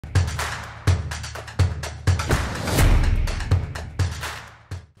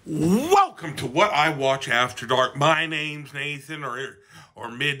Welcome to What I Watch After Dark. My name's Nathan, or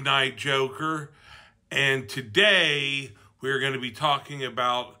Midnight Joker, and today we're going to be talking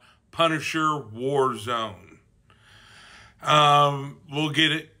about Punisher Warzone. We'll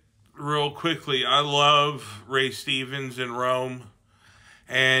get it real quickly. I love Ray Stevens in Rome,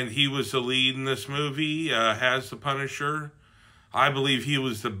 and he was the lead in this movie as the Punisher. I believe he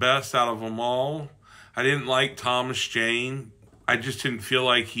was the best out of them all. I didn't like Thomas Jane. I just didn't feel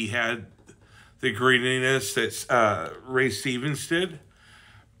like he had the grittiness that Ray Stevens did.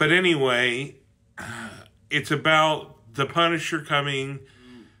 But anyway, it's about the Punisher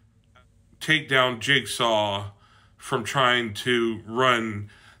take down Jigsaw from trying to run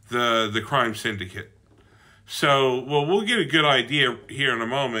the crime syndicate. So, well, we'll get a good idea here in a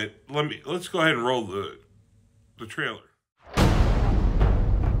moment. Let's go ahead and roll the trailer.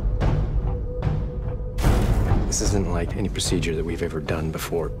 This isn't like any procedure that we've ever done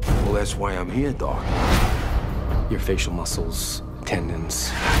before. Well, that's why I'm here, Doc. Your facial muscles,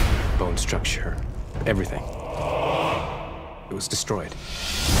 tendons, bone structure, everything. It was destroyed.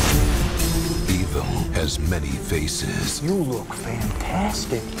 Evil has many faces. You look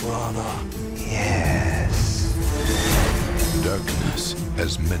fantastic, brother. Yes. Darkness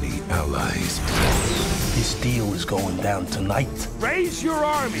has many allies. This deal is going down tonight. Raise your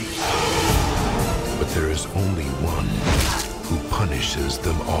army! But there is only one who punishes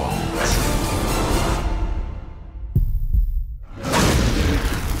them all.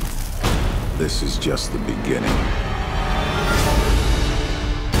 This is just the beginning.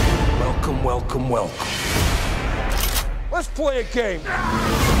 Welcome, welcome, welcome. Let's play a game.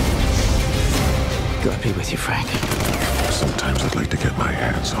 Gotta be with you, Frank. Sometimes I'd like to get my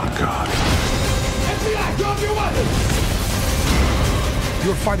hands on God. FBI, drop your weapons!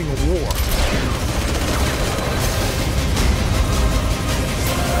 You're fighting a war.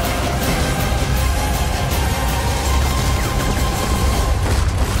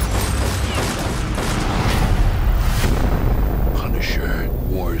 Punisher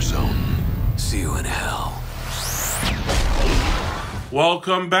Warzone. See you in hell.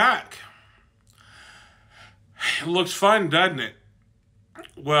 Welcome back. It looks fun, doesn't it?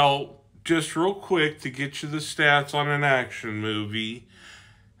 Well, just real quick to get you the stats on an action movie.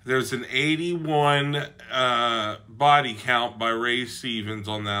 There's an 81 body count by Ray Stevens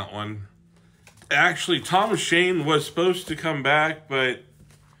on that one. Actually, Thomas Jane was supposed to come back, but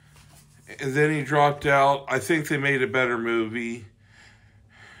then he dropped out. I think they made a better movie.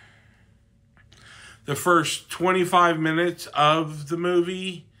 The first 25 minutes of the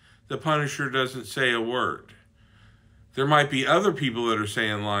movie, the Punisher doesn't say a word. There might be other people that are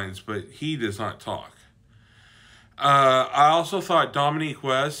saying lines, but he does not talk. I also thought Dominique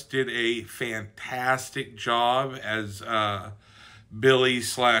West did a fantastic job as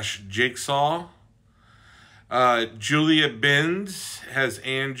Billy/Jigsaw. Julia Benz has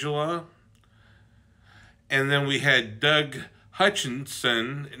Angela. And then we had Doug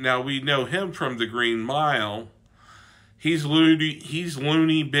Hutchinson. Now, we know him from The Green Mile. He's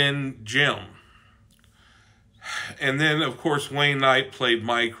Looney Bin Jim. And then, of course, Wayne Knight played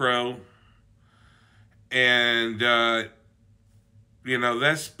Micro. And,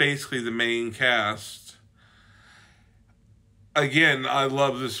 that's basically the main cast. Again, I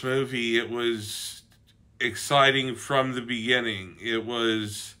love this movie. It was exciting from the beginning.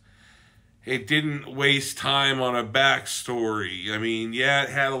 It didn't waste time on a backstory. I mean, yeah, it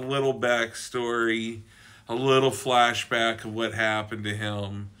had a little backstory, a little flashback of what happened to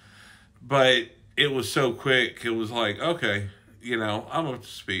him. But it was so quick, it was like, okay, I'm up to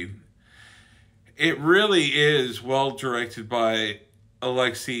speed. It really is well directed by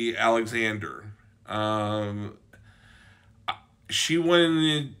Alexei Alexander. She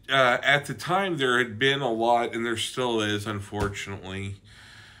went at the time there had been a lot, and there still is, unfortunately.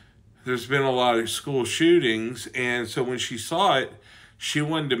 There's been a lot of school shootings, and so when she saw it, she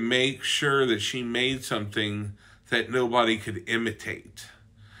wanted to make sure that she made something that nobody could imitate.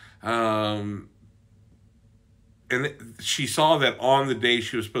 And she saw that on the day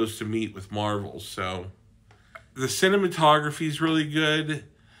she was supposed to meet with Marvel. So the cinematography is really good.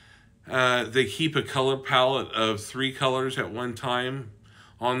 They keep a color palette of 3 colors at one time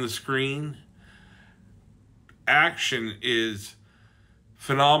on the screen. Action is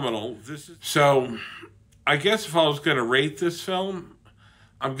phenomenal. So I guess if I was going to rate this film,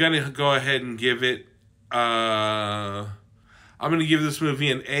 I'm going to go ahead and give it... I'm going to give this movie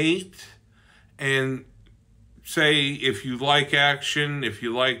an 8. And say if you like action, if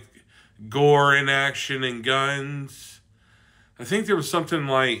you like gore in action and guns, I think there was something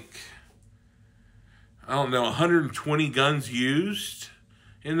like, I don't know, 120 guns used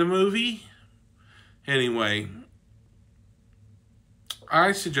in the movie. Anyway,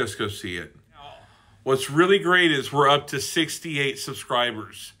 I suggest go see it. What's really great is we're up to 68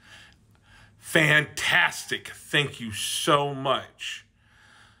 subscribers. Fantastic. Thank you so much.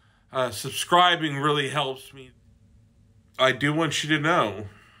 Subscribing really helps me. I do want you to know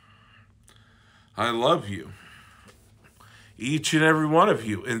I love you. Each and every one of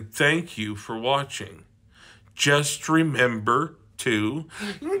you. And thank you for watching. Just remember to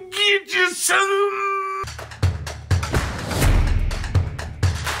get you some.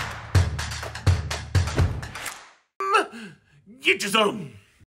 Get you some.